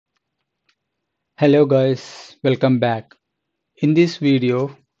Hello guys, welcome back. In this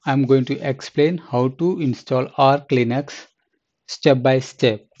video, I'm going to explain how to install Arch Linux step by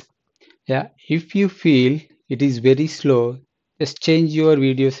step. Yeah, if you feel it is very slow, just change your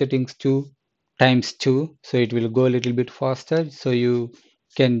video settings to times 2 so it will go a little bit faster so you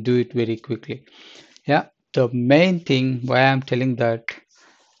can do it very quickly. Yeah, the main thing why I'm telling that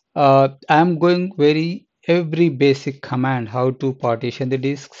I'm going very every basic command how to partition the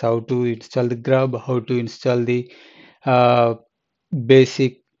disks, how to install the grub, how to install the uh,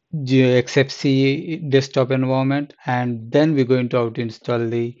 basic XFCE desktop environment, and then we're going to how to install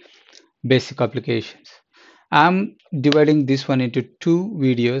the basic applications. I'm dividing this one into two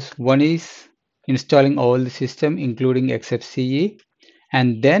videos. One is installing all the system including XFCE,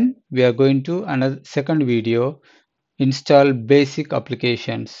 and then we are going to another second video install basic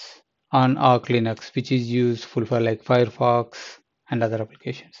applications on Arch Linux, which is useful for like Firefox and other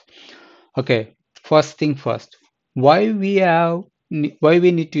applications. Okay, first thing first, why we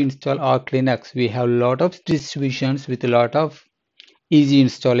need to install Arch Linux? We have a lot of distributions with a lot of easy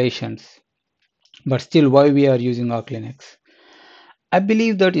installations, but still why we are using Arch Linux? I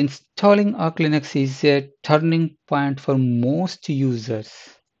believe that installing Arch Linux is a turning point for most users.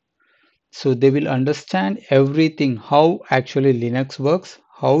 So they will understand everything, how actually Linux works,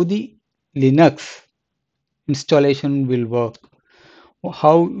 how the Linux installation will work,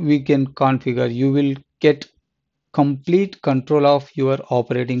 how we can configure. You will get complete control of your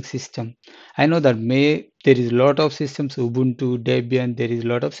operating system. I know that there is a lot of systems, Ubuntu, Debian, there is a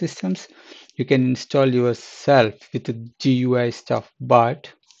lot of systems you can install yourself with the GUI stuff, but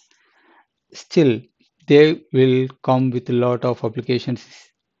still they will come with a lot of applications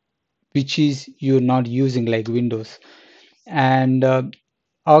which is you're not using like Windows. And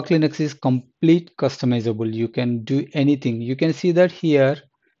Arch Linux is complete customizable. You can do anything. You can see that here.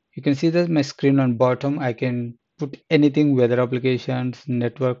 You can see that my screen on bottom. I can put anything, weather applications,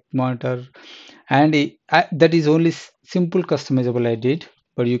 network monitor, and that is only simple customizable I did.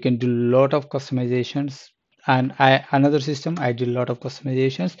 But you can do lot of customizations. And another system I did a lot of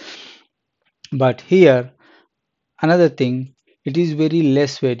customizations. But here another thing, it is very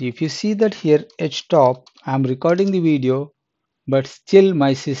less weight. If you see that here edge top, I'm recording the video but still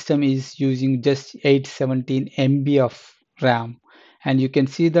my system is using just 817 MB of RAM, and you can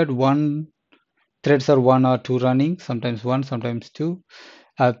see that one threads are one or two running, sometimes one, sometimes two.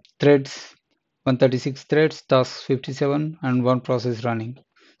 Threads 136 threads, tasks 57, and one process running.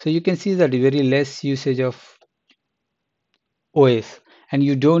 So you can see that very less usage of OS, and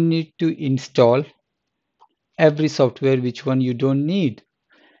you don't need to install every software which one you don't need.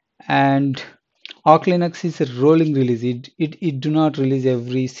 And Arch Linux is a rolling release. It do not release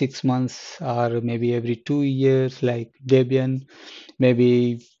every 6 months or maybe every 2 years like Debian.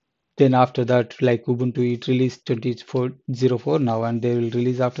 Maybe then after that, like Ubuntu, it released 24.04 now, and they will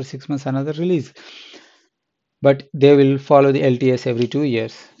release after 6 months another release. But they will follow the LTS every 2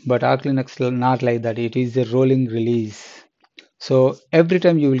 years. But Arch Linux is not like that. It is a rolling release. So every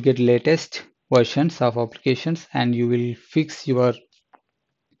time you will get latest versions of applications, and you will fix your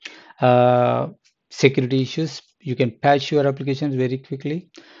uh, security issues. You can patch your applications very quickly,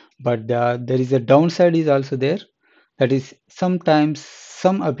 but there is a downside is also there. That is sometimes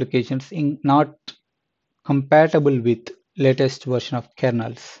some applications in not compatible with latest version of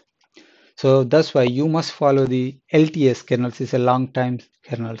kernels. So that's why you must follow the LTS kernels. Is a long time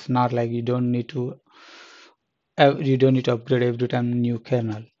kernels, not like you don't need to upgrade every time new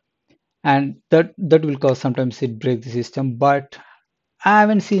kernel, and that will cause sometimes it break the system. But I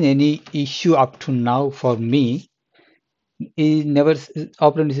haven't seen any issue up to now for me. It never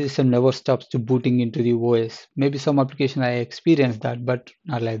operating system never stops to booting into the OS. Maybe some application I experienced that, but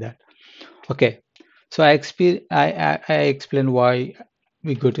not like that. Okay, so I explain why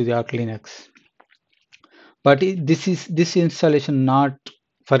we go to the Arch Linux. But this installation not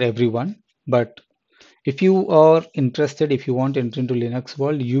for everyone. But if you are interested, if you want to enter into Linux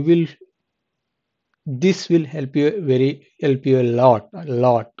world, you will this will help you a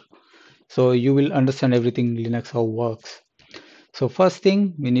lot. So you will understand everything Linux how works. So first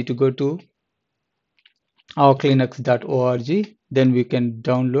thing we need to go to ourlinux.org. Then we can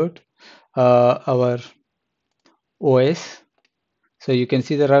download our OS. So you can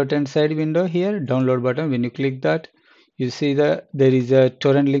see the right hand side window here, download button. When you click that, you see there is a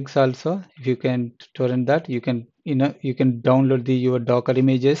torrent links also. If you can torrent that, you can download your Docker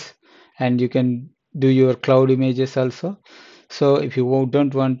images, and you can do your cloud images also. So if you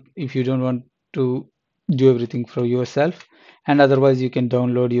don't want to do everything for yourself, and otherwise you can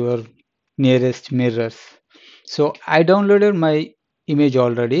download your nearest mirrors. So I downloaded my image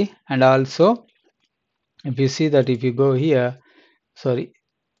already, and also If you see that, if you go here, sorry,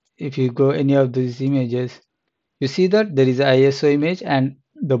 if you go any of these images, you see that there is a ISO image and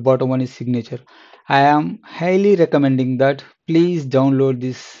the bottom one is signature. I am highly recommending that please download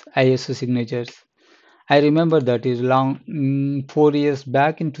these ISO signatures. I remember that is long, 4 years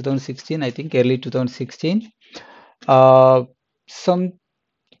back in 2016, I think early 2016. Uh, some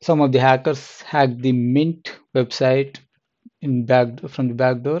some of the hackers hacked the Mint website in back from the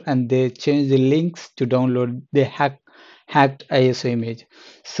back door, and they changed the links to download. They hacked ISO image.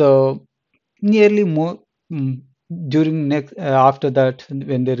 So nearly more, mm, during next after that,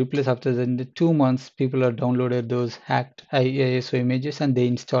 when they replace after that, in the 2 months people are downloaded those hacked ISO images and they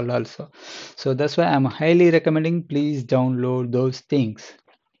install also. So that's why I'm highly recommending please download those things.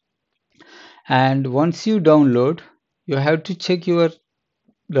 And once you download, you have to check your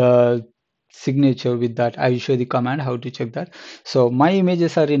signature with that. I will show the command how to check that. So my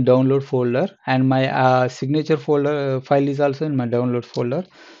images are in download folder, and my signature folder file is also in my download folder.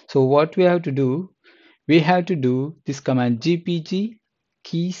 So what we have to do, we have to do this command gpg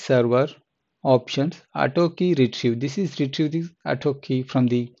key server options auto key retrieve. This is retrieve the auto key from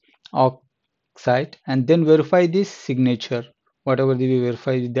the auth site, and then verify this signature, whatever we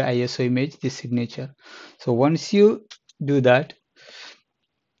verify with the ISO image, this signature. So once you do that,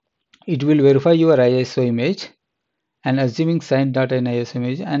 it will verify your ISO image and assuming signed data in ISO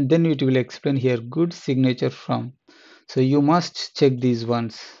image, and then it will explain here good signature from. So you must check these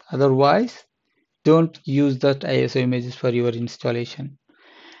ones, otherwise don't use that ISO images for your installation.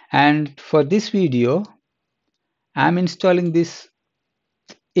 And for this video, I'm installing this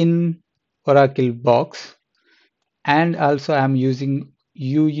in Oracle box, and also I'm using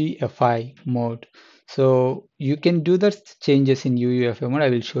UEFI mode. So you can do the changes in UEFI mode. I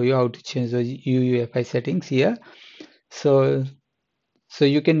will show you how to change the UEFI settings here. So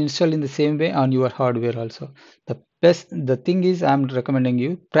you can install in the same way on your hardware also. The thing is, I'm recommending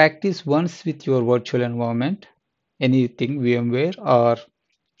you practice once with your virtual environment, anything VMware or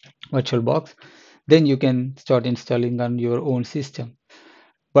VirtualBox, then you can start installing on your own system.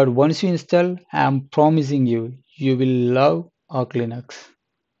 But once you install, I'm promising you, you will love Arch Linux.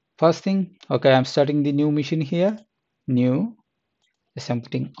 First thing, okay, I'm starting the new machine here. New, yes, I'm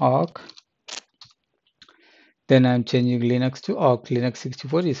putting Arch. Then I'm changing Linux to Arch Linux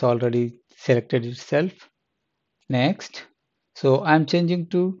 64 is already selected itself. Next, so I'm changing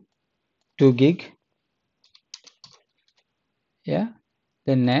to 2 gig. Yeah.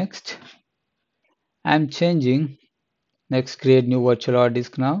 Then next, I'm changing. Next, create new virtual hard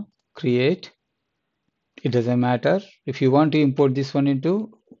disk now. Create. It doesn't matter. If you want to import this one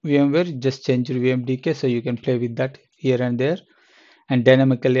into VMware, just change your VMDK so you can play with that here and there, and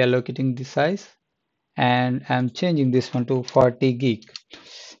dynamically allocating the size. And I'm changing this one to 40 gig.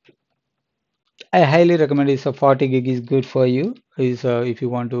 I highly recommend it. So 40 gig is good for you. Is if you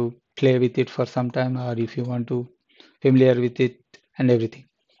want to play with it for some time, or if you want to familiar with it and everything.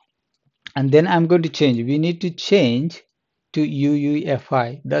 And then I'm going to change. We need to change to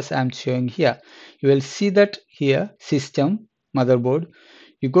UEFI. Thus I'm showing here. You will see that here system motherboard.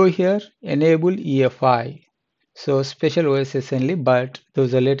 You go here enable EFI. So special OS only, but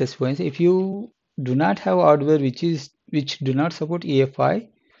those are latest ones. If you do not have hardware which do not support EFI,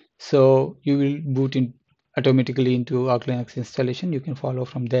 so you will boot in automatically into Arch Linux installation. You can follow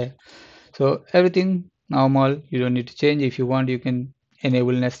from there. So everything normal, you don't need to change. If you want, you can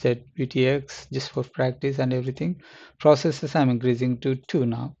enable nested VTX just for practice and everything. Processes I'm increasing to 2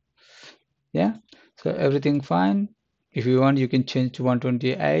 now. Yeah, so everything fine. If you want, you can change to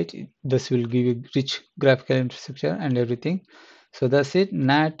 128. This will give you rich graphical infrastructure and everything. So that's it.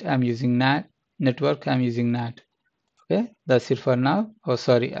 NAT, I'm using NAT. Network, I'm using NAT. Okay, that's it for now. Oh,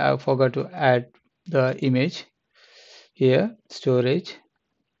 sorry, I forgot to add the image here, storage.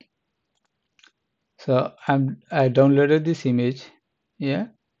 So I downloaded this image. Yeah,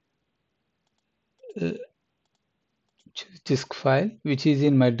 uh, disk file which is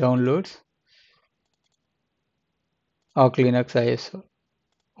in my downloads. Arch Linux ISO.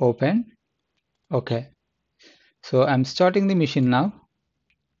 Open. Okay. So I'm starting the machine now.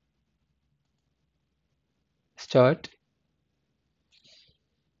 Start.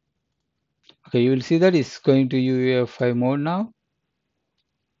 Okay, you will see that it's going to UEFI mode now.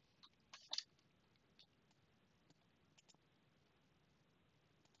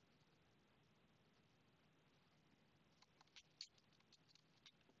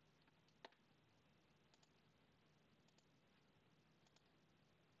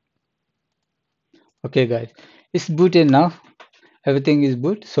 Okay, guys, it's booted now. Everything is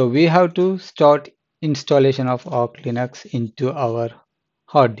boot. So we have to start installation of Arch Linux into our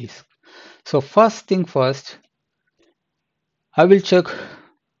hard disk. So first thing first, I will check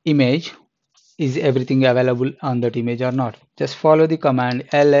image. Is everything available on that image or not? Just follow the command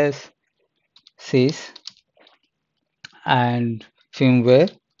ls sys and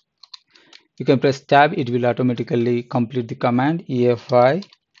firmware. You can press tab, it will automatically complete the command EFI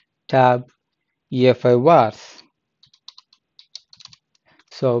tab EFI vars.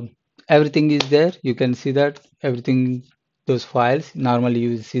 So everything is there. You can see that everything, those files. Normally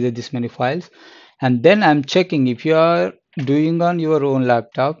you see that this many files. And then I'm checking if you are doing on your own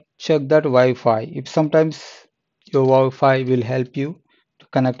laptop, check that Wi-Fi. If sometimes your Wi-Fi will help you to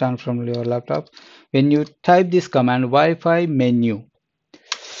connect on from your laptop. When you type this command Wi-Fi menu,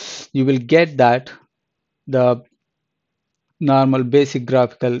 you will get that the normal basic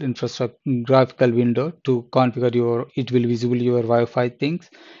graphical infrastructure graphical window to configure your, it will visible your Wi-Fi things,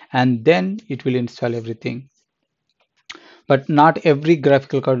 and then it will install everything. But not every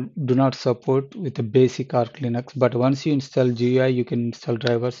graphical card do not support with the basic Arch Linux, but once you install GUI you can install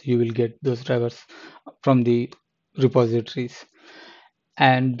drivers, you will get those drivers from the repositories.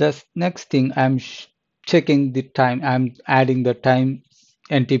 And the next thing, I'm checking the time, I'm adding the time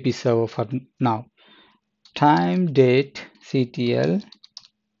NTP server for now. Time date CTL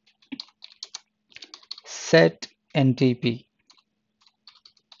set NTP.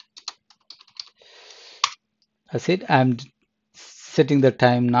 That's it. I'm setting the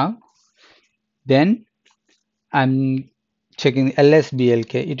time now. Then I'm checking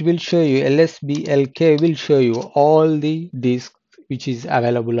LSBLK. It will show you, LSBLK will show you all the disks which is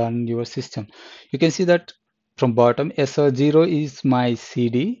available on your system. You can see that from bottom, SR0 is my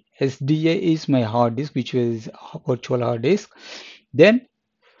CD, SDA is my hard disk, which is a virtual hard disk. Then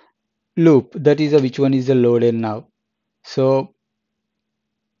loop, that is a, which one is the loaded now. So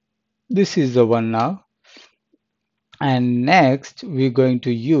this is the one now. And next we're going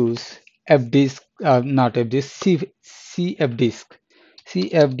to use fdisk, not fdisk, cfdisk.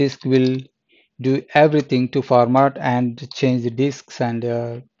 Cfdisk will do everything to format and change the disks, and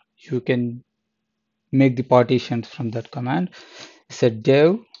you can make the partitions from that command. It's a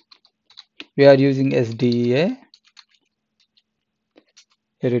dev, we are using SDA,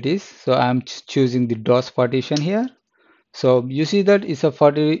 here it is. So I'm choosing the DOS partition here. So you see that it's a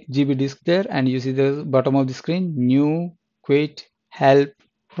 40 GB disk there, and you see the bottom of the screen, new, quit, help,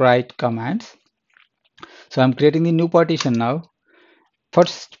 write commands. So I'm creating the new partition now.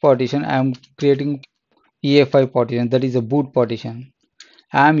 First partition, I'm creating EFI partition, that is a boot partition.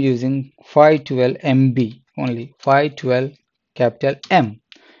 I'm using 512 MB only, 512 capital M.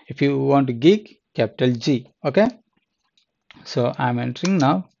 If you want gig, capital G. Okay. So I'm entering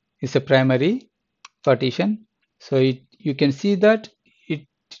now. It's a primary partition. So you can see that it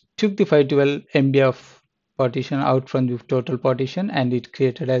took the 512 MB of partition out from the total partition, and it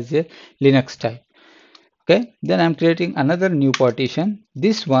created as a Linux type. Okay, then I'm creating another new partition.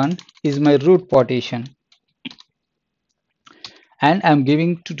 This one is my root partition, and I'm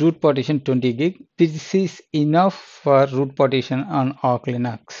giving to root partition 20 gig. This is enough for root partition on Arch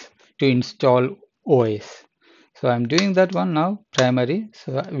Linux to install OS. So I'm doing that one now, primary.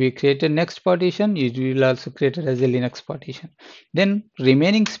 So we created next partition, it will also create it as a Linux partition. Then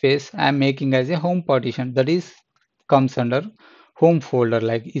remaining space I'm making as a home partition, that is comes under home folder,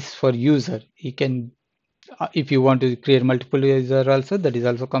 like is for user. You can if you want to create multiple user also, that is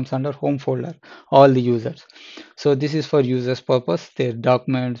also comes under home folder, all the users. So this is for users purpose, their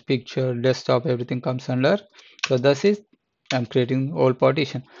documents, picture, desktop, everything comes under. So this is, I'm creating all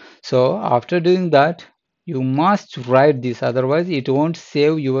partition. So after doing that, you must write this, otherwise it won't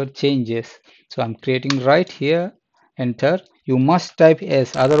save your changes. So I'm creating right here, enter. You must type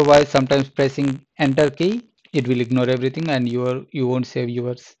S, otherwise sometimes pressing enter key, it will ignore everything and you won't save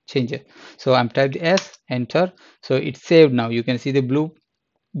your changes. So I'm typed S, enter. So it's saved now. You can see the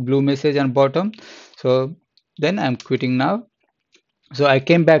blue message on bottom. So then I'm quitting now. So I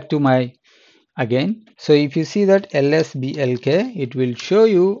came back to my again. So if you see that lsblk, it will show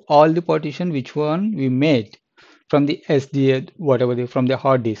you all the partition which one we made from the SDA, whatever from the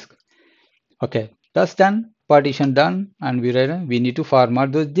hard disk. Okay, that's done. Partition done, and we need to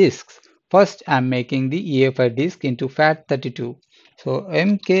format those disks. First, I'm making the EFI disk into FAT32. So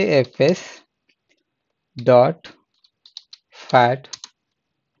mkfs dot fat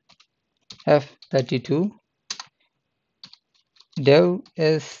f32 dev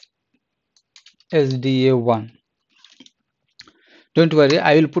sda1. Don't worry,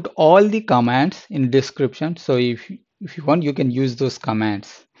 I will put all the commands in description. So if you want, you can use those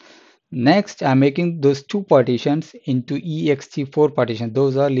commands. Next, I'm making those two partitions into ext4 partition.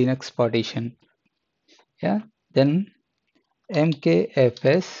 Those are Linux partition. Yeah. Then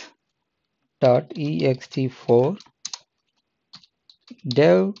mkfs .ext4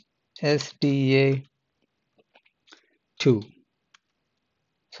 dev sda2.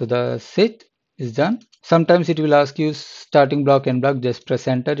 So the set is done. Sometimes it will ask you starting block and block, just press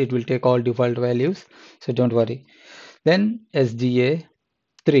enter, it will take all default values, so don't worry. Then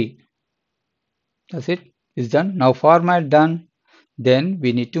SDA3, that's it, is done. Now format done. Then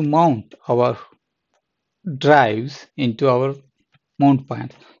we need to mount our drives into our mount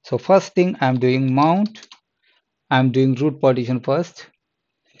point. So first thing I'm doing mount, I'm doing root partition first.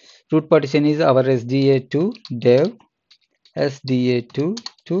 Root partition is our SDA2 dev SDA2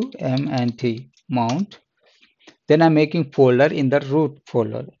 to M&T mount. Then I'm making folder in the root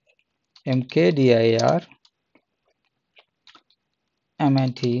folder mkdir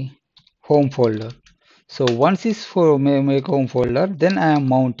M&T home folder. So once it's for make home folder, then I am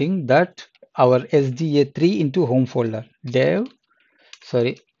mounting that our SDA3 into home folder dev,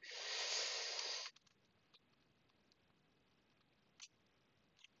 sorry,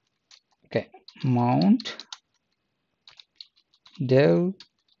 okay, mount dev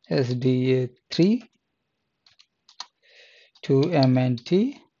SDA3 to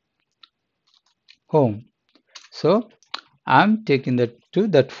M&T home. So I'm taking that to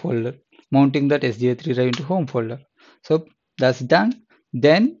that folder, mounting that SDA3 drive into home folder. So that's done.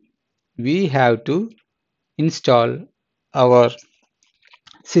 Then we have to install our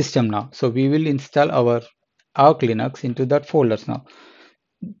system now. So we will install our Arch Linux into that folders now.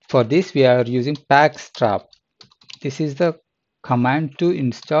 For this we are using packstrap. This is the command to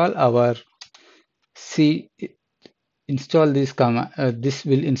install our C. Install this command. This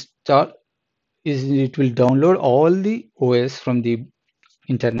will install, is it will download all the OS from the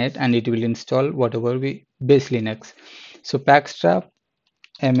internet and it will install whatever we base Linux. So packstrap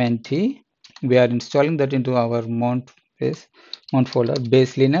mnt, we are installing that into our mount folder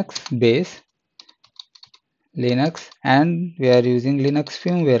base Linux, and we are using Linux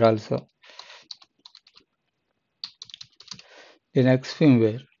firmware also. Linux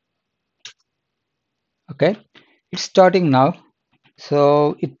firmware. Okay, it's starting now.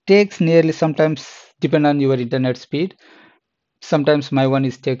 So it takes nearly, sometimes depend on your internet speed. Sometimes my one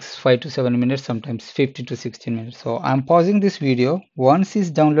is takes 5 to 7 minutes, sometimes 15 to 16 minutes. So I'm pausing this video. Once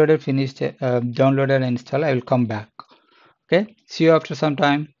it's downloaded, finished, downloaded and installed, I will come back. Okay, see you after some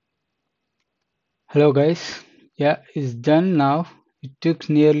time. Hello guys. Yeah, it's done now. It took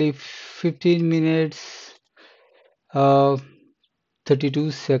nearly 15 minutes,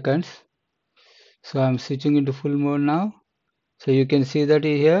 32 seconds. So I'm switching into full mode now. So you can see that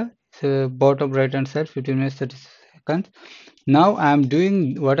here, so bottom right hand side, 15 minutes 30 seconds. Now I'm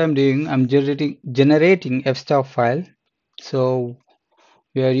doing what I'm doing. I'm generating fstab file. So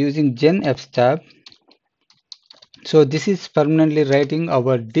we are using gen fstab. So this is permanently writing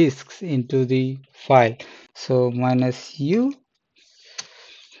our disks into the file. So -u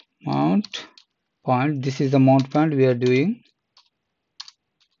mount point. This is the mount point we are doing.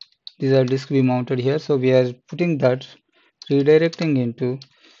 These are disks we mounted here. So we are putting that, redirecting into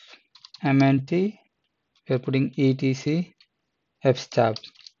MNT. We are putting etc fstab.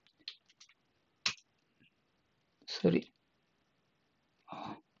 Sorry.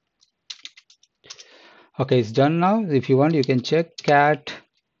 Okay, it's done now. If you want, you can check cat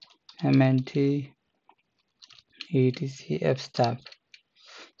mnt etc fstab.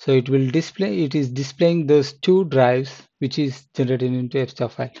 So it will display, it is displaying those two drives which is generated into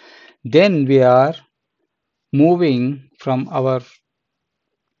fstab file. Then we are moving from our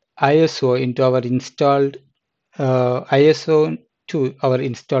ISO into our installed ISO to our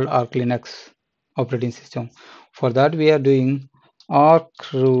installed Arch Linux operating system. For that we are doing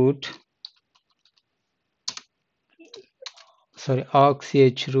arch root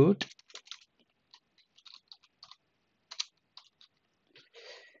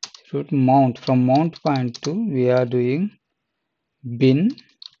chroot mount. From mount point to, we are doing bin,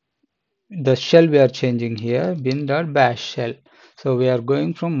 the shell we are changing here, bin.bash shell. So we are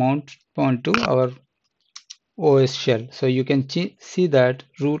going from mount point to our OS shell. So you can see that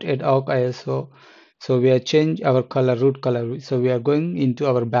root at arch ISO. So we are change our color, root color. So we are going into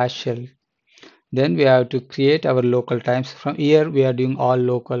our bash shell. Then we have to create our local times. From here we are doing all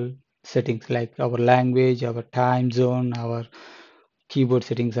local settings like our language, our time zone, our keyboard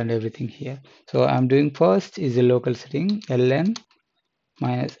settings and everything here. So I'm doing first is a local setting, ln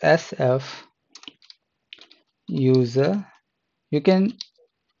 -sf user. You can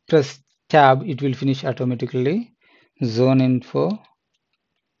press tab, it will finish automatically. Zone info,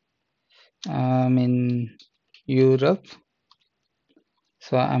 I'm in Europe,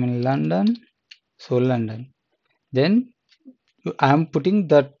 so I'm in London, so London. Then I'm putting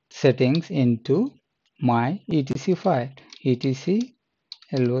that settings into my etc file, etc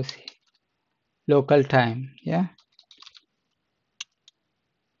loc local time. Yeah,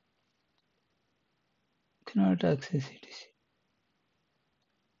 cannot access etc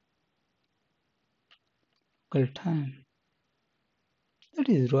local time. That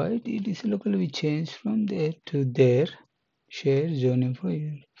is right. Etc local we change from there to there. Share zone info.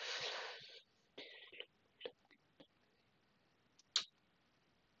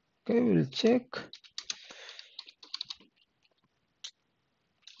 Okay, we'll check.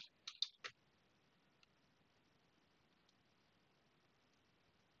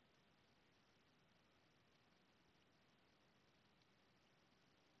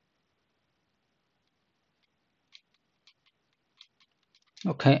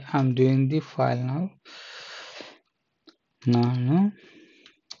 Okay, I'm doing the file now. No,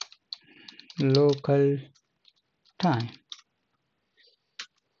 local time.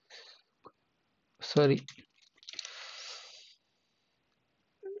 Sorry.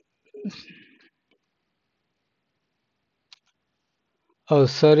 Oh,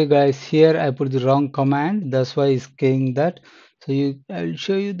 sorry guys. Here I put the wrong command. That's why it's saying that. So I'll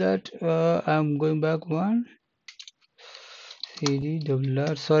show you that. I'm going back one. CD double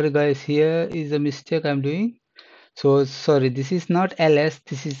R. Sorry guys. Here is a mistake I'm doing. So sorry. This is not ls.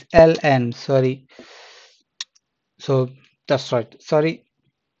 This is ln. Sorry. So that's right. Sorry.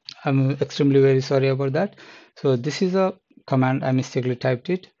 I'm extremely very sorry about that. So this is a command. I mistakenly typed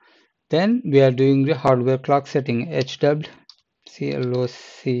it. Then we are doing the hardware clock setting. HW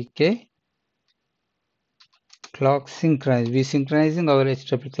CLOCK clock synchronize. We synchronizing our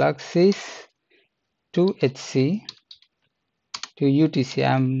HW clock says to HC to UTC.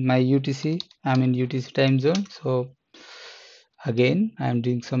 I'm in UTC time zone. So again, I'm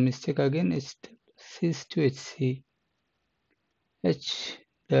doing some mistake again. It's says to HC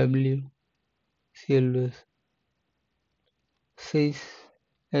HW CLOCK says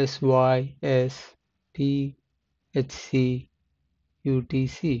SYSP HC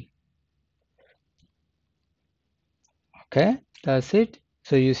UTC. Okay, that's it.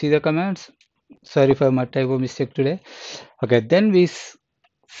 So you see the commands. Sorry for my typo mistake today. Okay, then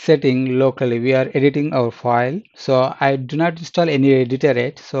setting locally. We are editing our file. So I do not install any editor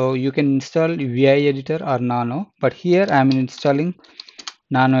yet. So you can install VI editor or Nano. But here I am installing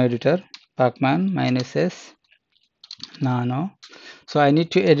Nano editor. Pacman -s Nano. So I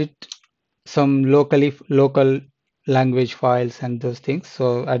need to edit some local language files and those things.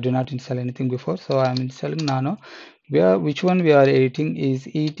 So I do not install anything before. So I'm installing Nano. Which one we are editing is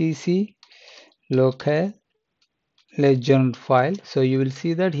etc local legend file. So you will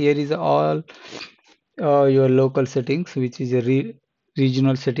see that here is all your local settings, which is a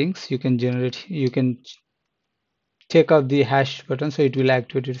regional settings. You can generate, you can take out the hash button, so it will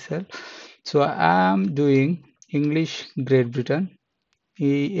activate itself. So I'm doing English Great Britain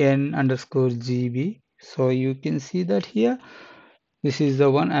en_gb. So you can see that here, this is the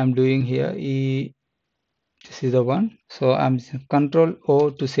one I'm doing here. This is the one. So I'm Control O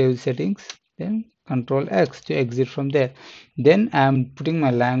to save settings, then Control X to exit from there. Then I'm putting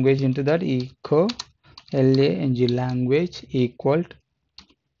my language into that echo lang language equal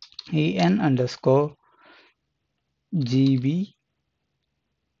en_gb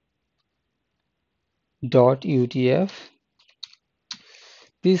dot utf.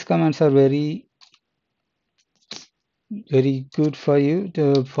 These commands are very good for you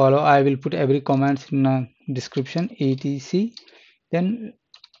to follow. I will put every command in a description. etc then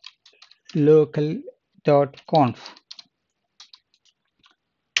local.conf.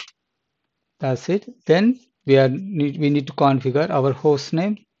 That's it. Then we need to configure our host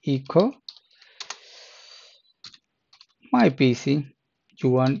name echo my PC.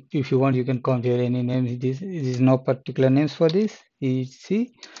 If you want you can configure any name. This is no particular names for this. etc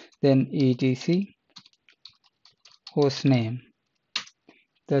then etc host name.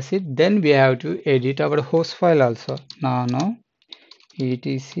 That's it. Then we have to edit our host file also. Nano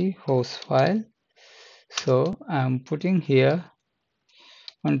etc host file. So I'm putting here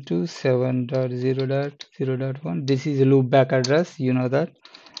 127.0.0.1. This is a loopback address. You know that.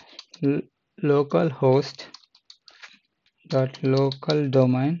 Local host dot local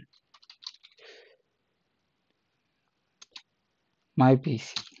domain my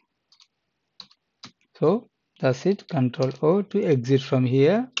PC. So that's it. Control O to exit from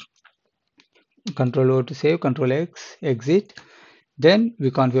here. Control O to save. Control X exit. Then we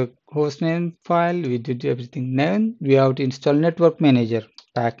configure hostname file. We did everything. Then we have to install network manager.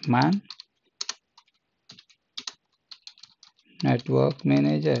 Pacman network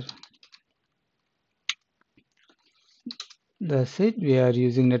manager. That's it. We are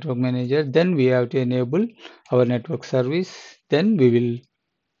using network manager. Then we have to enable our network service. Then we will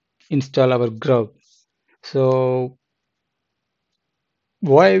install our grub. So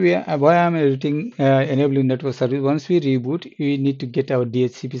why I'm editing enabling network service? Once we reboot, we need to get our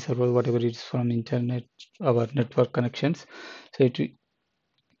DHCP server, whatever it is from internet, our network connections. So it will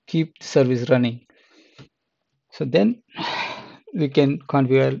keep the service running. So then we can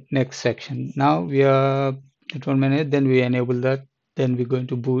configure next section. Now we are network manager, then we enable that, then we're going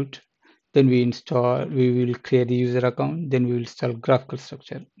to boot, then we will create the user account, then we will install graphical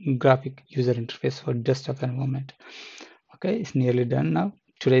structure, graphic user interface for desktop environment. Okay, it's nearly done now.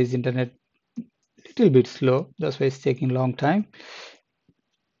 Today's internet little bit slow, that's why it's taking long time.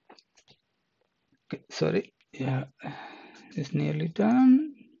 Okay, sorry, yeah, it's nearly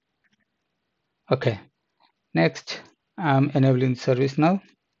done. Okay, next I'm enabling service now.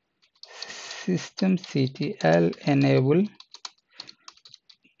 Systemctl enable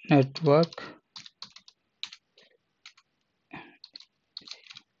network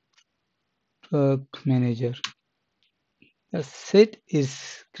manager. The set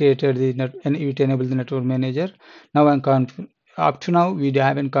is created the net and it enables the network manager. Now I'm up to now we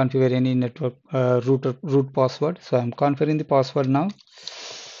haven't configured any network root password, so I'm configuring the password now.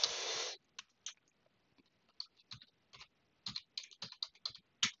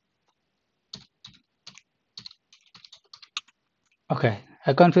 Okay,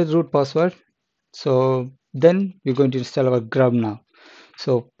 I configured root password. So then we're going to install our grub now.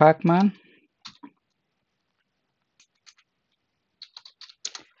 So pacman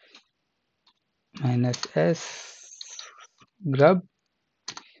 -s grub,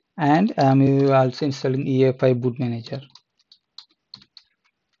 and I'm also installing EFI boot manager,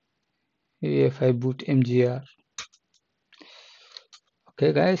 EFI boot mgr.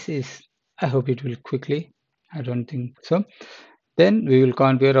 Okay guys, I hope it will quickly. I don't think so. Then we will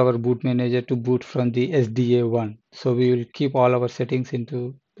configure our boot manager to boot from the SDA1. So we will keep all our settings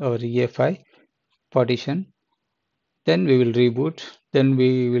into our EFI partition. Then we will reboot. Then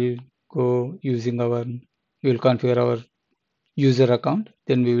we will go using we will configure our user account.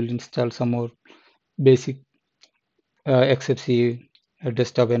 Then we will install some more basic XFCE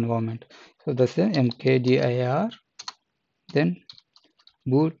desktop environment. So that's the mkdir. Then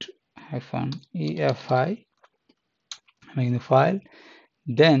boot -EFI, making the file.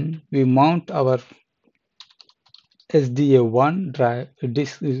 Then we mount our SDA1 drive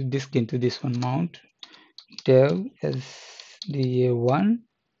disk into this one. Mount dev SDA1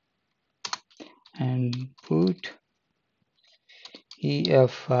 and boot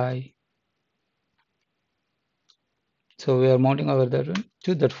EFI. So we are mounting our that one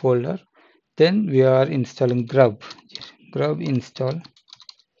to that folder. Then we are installing grub install.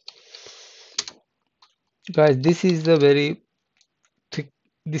 Guys, this is a very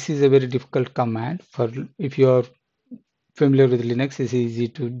difficult command. For if you are familiar with Linux, it's easy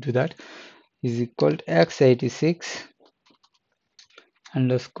to do that. Is equal to x86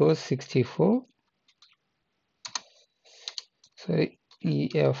 underscore 64. So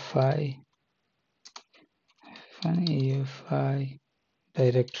EFI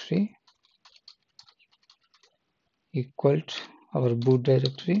directory equal to our boot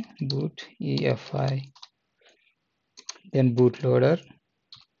directory, boot EFI, then bootloader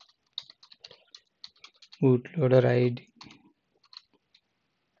ID,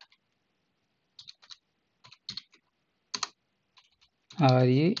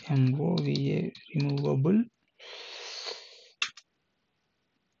 REMOVA, removable.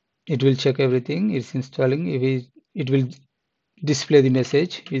 It will check everything, it's installing. If it will display the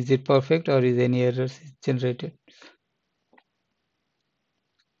message, is it perfect or is any errors generated?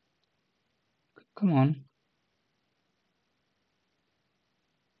 Come on.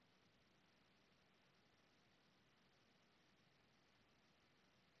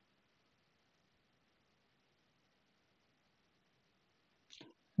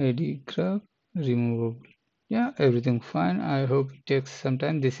 ID grab removable. Yeah, everything fine. I hope it takes some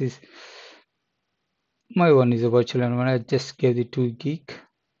time. This is my one is a virtual environment. I just gave the 2 gig,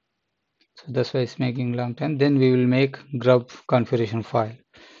 so that's why it's making long time. Then we will make grub configuration file.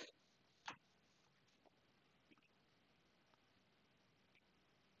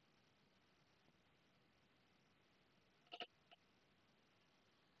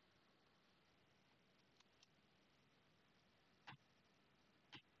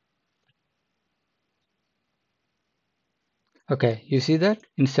 Okay, you see that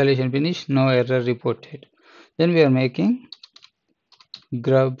installation finished, no error reported. Then we are making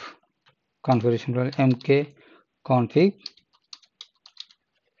grub configuration file mk config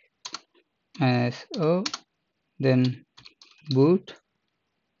 -o, then boot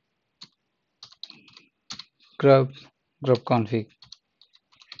grub config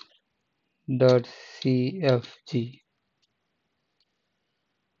dot cfg.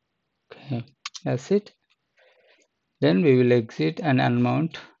 Okay, that's it. Then we will exit and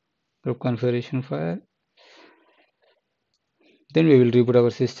unmount group configuration file. Then we will reboot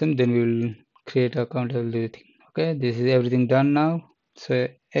our system. Then we will create account everything. Okay, this is everything done now. So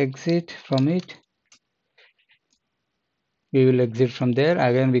exit from it. We will exit from there.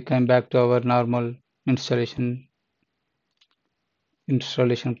 Again, we come back to our normal installation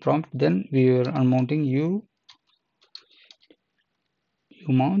prompt. Then we are unmounting u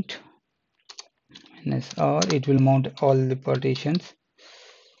mount or it will mount all the partitions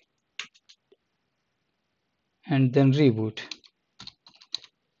and then reboot.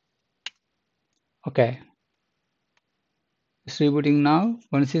 Okay, it's rebooting now.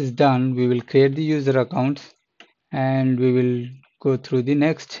 Once it's done, we will create the user accounts and we will go through the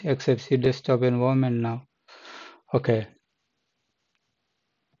next XFC desktop environment now. Okay,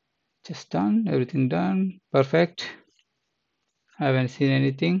 just done, everything done, perfect. I haven't seen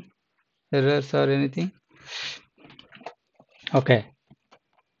anything, errors or anything. Okay.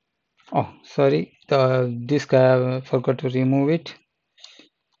 Oh, sorry, the disk I forgot to remove it.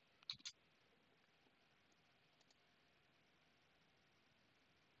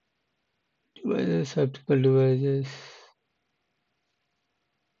 Devices, optical devices.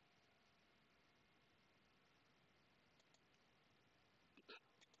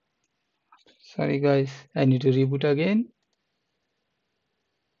 Sorry guys, I need to reboot again.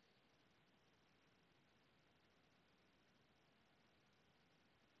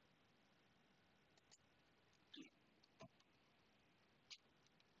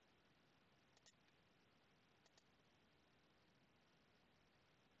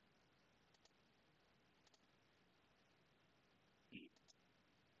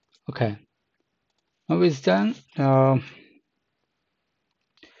 Okay, now it's done.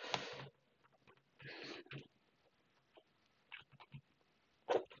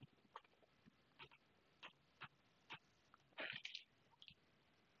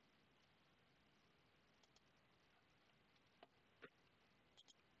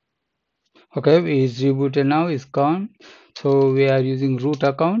 Okay, it's rebooted now, it's gone. So we are using root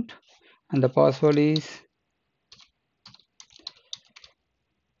account and the password is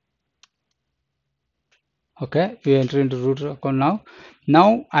okay. We enter into root account now.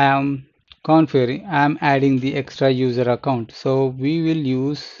 Now I am configuring, I am adding the extra user account. So we will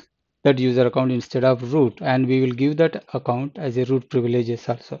use that user account instead of root and we will give that account as a root privileges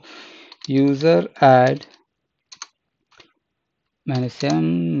also. User add -m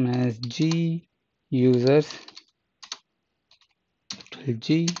 -g users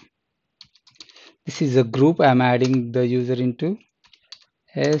g. This is a group I'm adding the user into.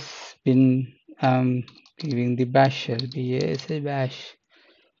 S bin I'm giving the bash shell bas bash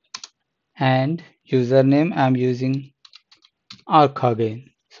and username I'm using arc again.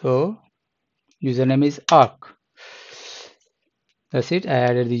 So username is arc. That's it. I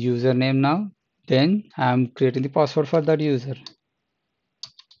added the username now. Then I'm creating the password for that user.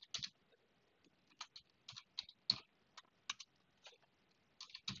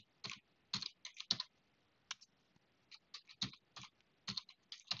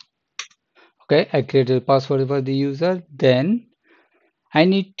 Okay, I created a password for the user. Then I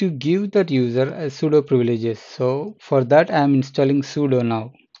need to give that user a sudo privileges. So for that I'm installing sudo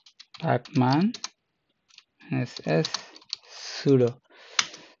now. Pacman ss sudo.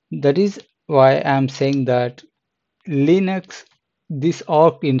 That is why I'm saying that Linux, this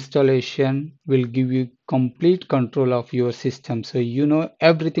org installation will give you complete control of your system. So you know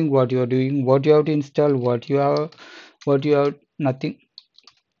everything what you are doing, what you have to install, what you have nothing,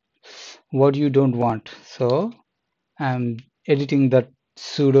 what you don't want. So I'm editing that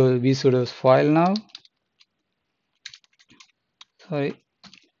sudo vsudo's file now. Sorry,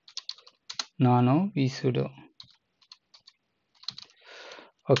 no vsudo.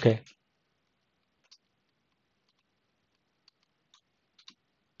 Okay.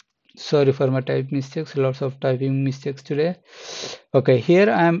 Sorry for my type mistakes, lots of typing mistakes today. Okay, here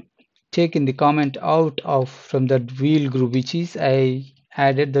I am taking the comment out of from that wheel group which is I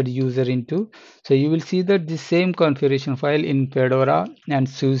added that user into. So you will see that the same configuration file in Fedora and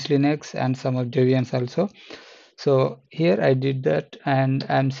SUSE Linux and some of Debians also. So here I did that and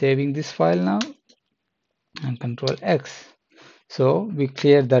I'm saving this file now and Control X. So we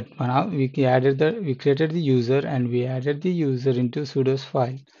cleared that one out. We created the user and we added the user into sudo's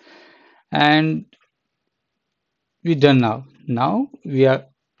file. And we done now. Now we are,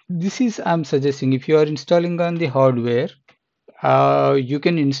 this is I'm suggesting if you are installing on the hardware, You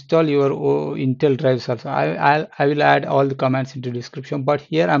can install your Intel drives also. I will add all the commands into description, but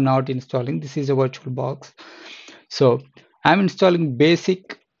here I'm not installing. This is a virtual box. So I'm installing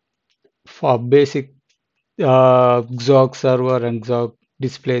basic for basic Xog server and Xog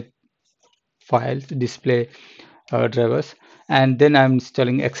display files, display drivers, and then I'm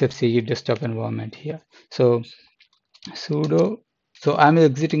installing XFCE desktop environment here. So sudo, so I'm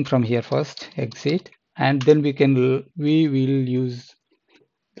exiting from here first, exit, and then we will use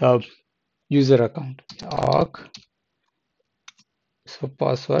the user account org. So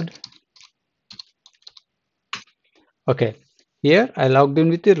password. Okay. Here I logged in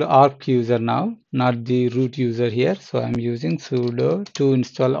with the org user now, not the root user here. So I'm using sudo to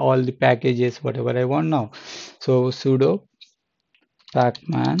install all the packages, whatever I want now. So sudo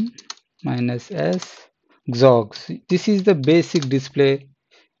pacman -s xogs. This is the basic display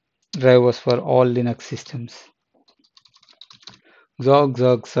drivers for all Linux systems.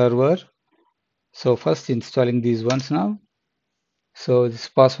 Xog server. So first installing these ones now. So this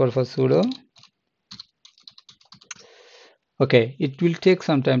password for sudo. Okay, it will take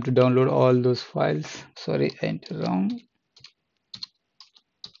some time to download all those files. Sorry, I entered wrong.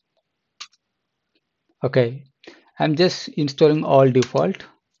 Okay, I'm just installing all default.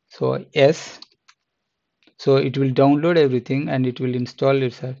 So yes, so it will download everything and it will install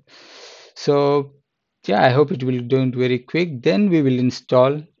itself. So yeah, I hope it will do it very quick. Then we will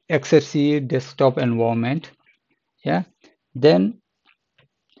install XFCE desktop environment. Yeah, then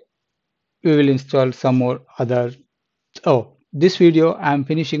we will install some more other. Oh, this video I'm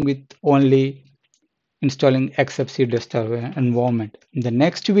finishing with only installing XFCE desktop environment. In the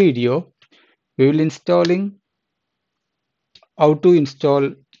next video, we will installing how to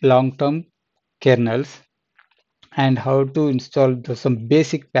install long-term kernels and how to install some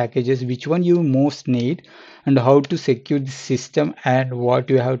basic packages, which one you most need, and how to secure the system and what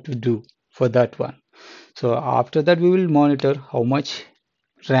you have to do for that one. So after that, we will monitor how much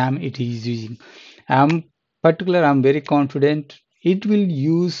RAM it is using. I'm very confident it will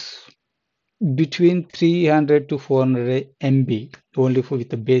use between 300 to 400 MB only for with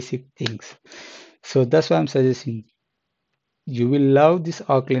the basic things. So that's why I'm suggesting you will love this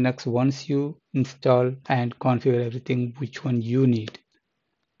Arch Linux once you install and configure everything which one you need.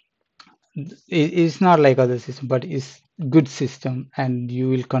 It's not like other system, but it's good system and you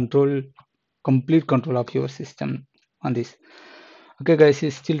will control complete control of your system on this. Okay guys,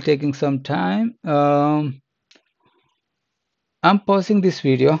 it's still taking some time. I'm pausing this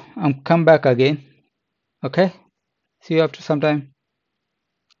video. I'm come back again. Okay, see you after some time.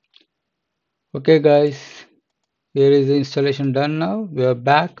 Okay guys, here is the installation done now. We are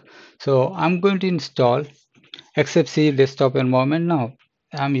back. So I'm going to install XFCE desktop environment now.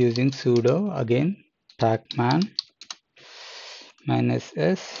 I'm using sudo again pacman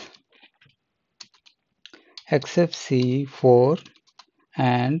 -s xfce4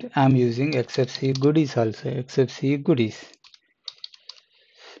 and I'm using xfce goodies also, xfce goodies.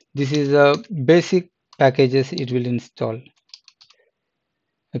 This is a basic packages it will install,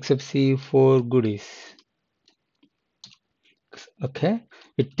 xfce4 goodies. Okay,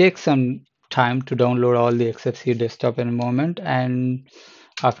 it takes some time to download all the xfce desktop environment, and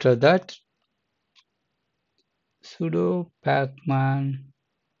after that sudo pacman,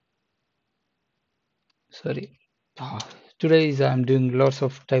 sorry, ah, today is I'm doing lots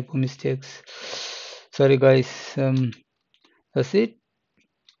of typo mistakes, sorry guys. That's it.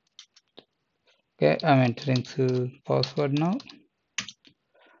 Okay, I'm entering the password now.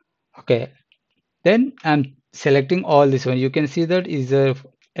 Okay, then I'm selecting all this one. You can see that is a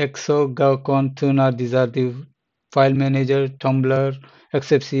exo gaucon tuner. These are the file manager, Tumblr,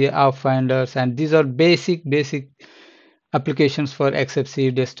 xfce app finders, and these are basic applications for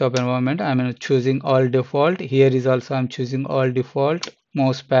XFCE desktop environment. I'm choosing all default. Here is also I'm choosing all default,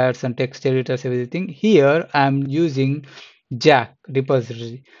 mouse pads and text editors, everything. Here I'm using Jack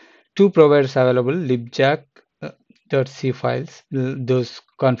repository. Two providers available, libjack .c files, those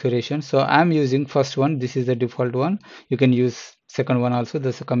configurations. So I'm using first one. This is the default one. You can use second one also.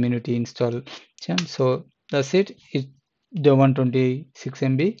 That's a community installation. So that's it. It the 126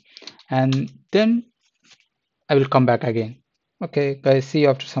 MB, and then I will come back again. Okay, guys, see you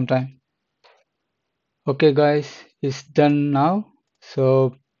after some time. Okay, guys, it's done now.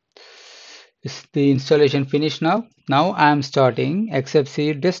 So is the installation finished now? Now I am starting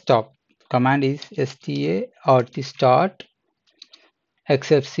XFCE desktop. Command is sta start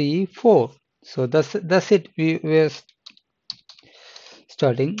XFCE4. So that's it. We're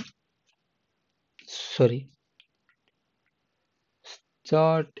starting. Sorry,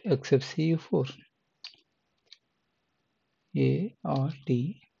 start XFCE4.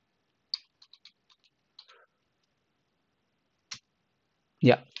 A-R-T.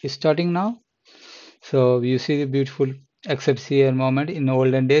 Yeah, it's starting now. So you see the beautiful except here moment. In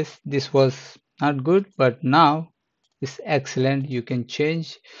olden days, this was not good, but now it's excellent. You can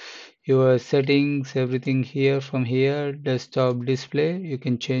change your settings, everything here from here, desktop display. You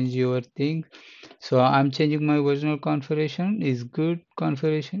can change your thing. So I'm changing my original configuration. Is good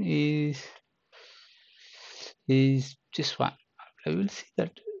configuration is just one. I will see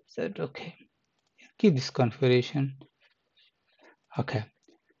that. Is that okay? Keep this configuration. Okay.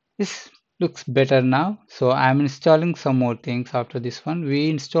 This looks better now. So I'm installing some more things after this one. We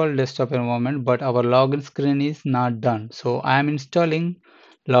installed desktop environment, but our login screen is not done. So I'm installing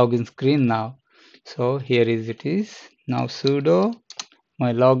login screen now. So here is it is. Now sudo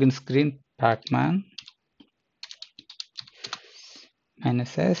my login screen pacman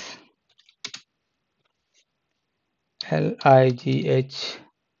 -s ligh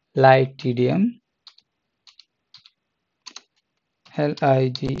light tdm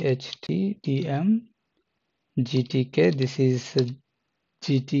lightdm gtk. This is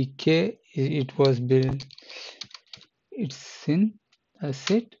gtk. It was built. It's in.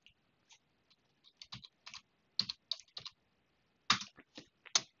 That's it.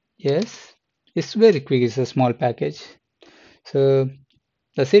 Yes, it's very quick. It's a small package. So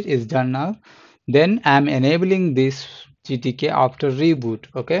that's it. It's done now. Then I'm enabling this GTK after reboot.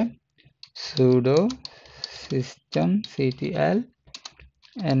 Okay. Sudo systemctl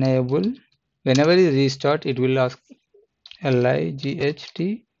enable. Whenever you restart, it will ask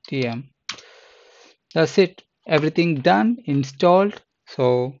lightdm. That's it. Everything done, installed.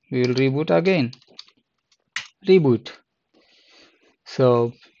 So we will reboot again. Reboot.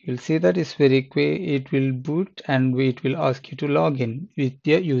 So you'll see that it's very quick. It will boot and it will ask you to log in with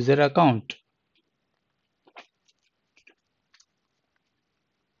your user account.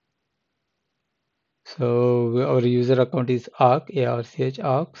 So our user account is arch, arch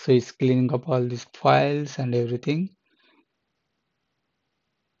arch. So it's cleaning up all these files and everything.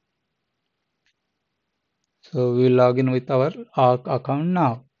 So we will log in with our arch account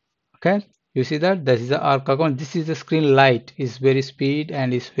now. Okay. You see that this is the arch account. This is the screen light. It's very speed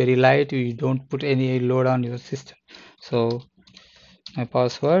and it's very light. You don't put any load on your system. So my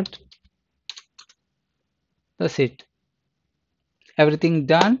password. That's it. Everything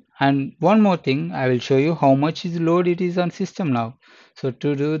done. And one more thing, I will show you how much is load it is on system now. So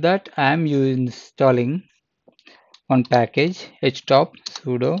to do that, I am installing one package htop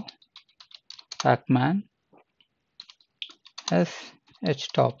sudo pacman as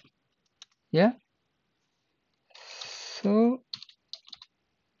htop. Yeah. So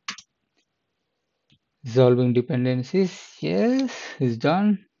resolving dependencies, yes, is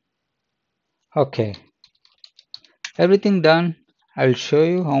done. Okay, everything done. I will show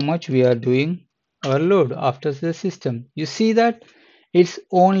you how much we are doing our load after the system. You see that it's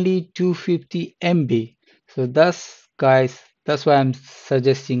only 250 MB. So that's guys, that's why I'm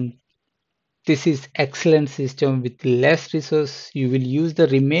suggesting this is excellent system with less resource. You will use the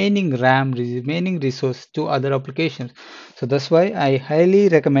remaining RAM, remaining resource to other applications. So that's why I highly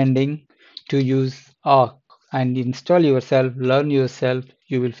recommending to use Arc and install yourself, learn yourself.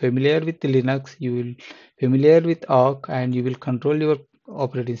 You will familiar with Linux, you will familiar with Arc, and you will control your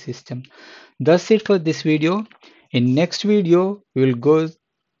operating system. That's it for this video. In next video, we will go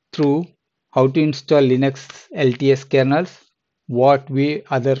through how to install Linux LTS kernels, what we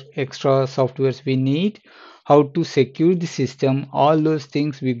other extra softwares we need, how to secure the system, all those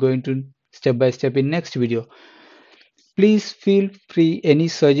things we're going to step by step in next video. Please feel free any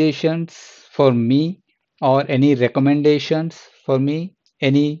suggestions for me or any recommendations for me,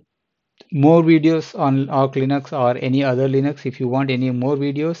 any more videos on Arch Linux or any other Linux. If you want any more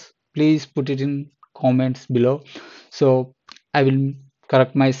videos, please put it in comments below. So I will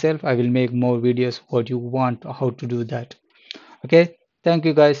correct myself. I will make more videos what you want, how to do that. Okay. Thank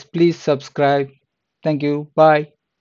you guys. Please subscribe. Thank you. Bye.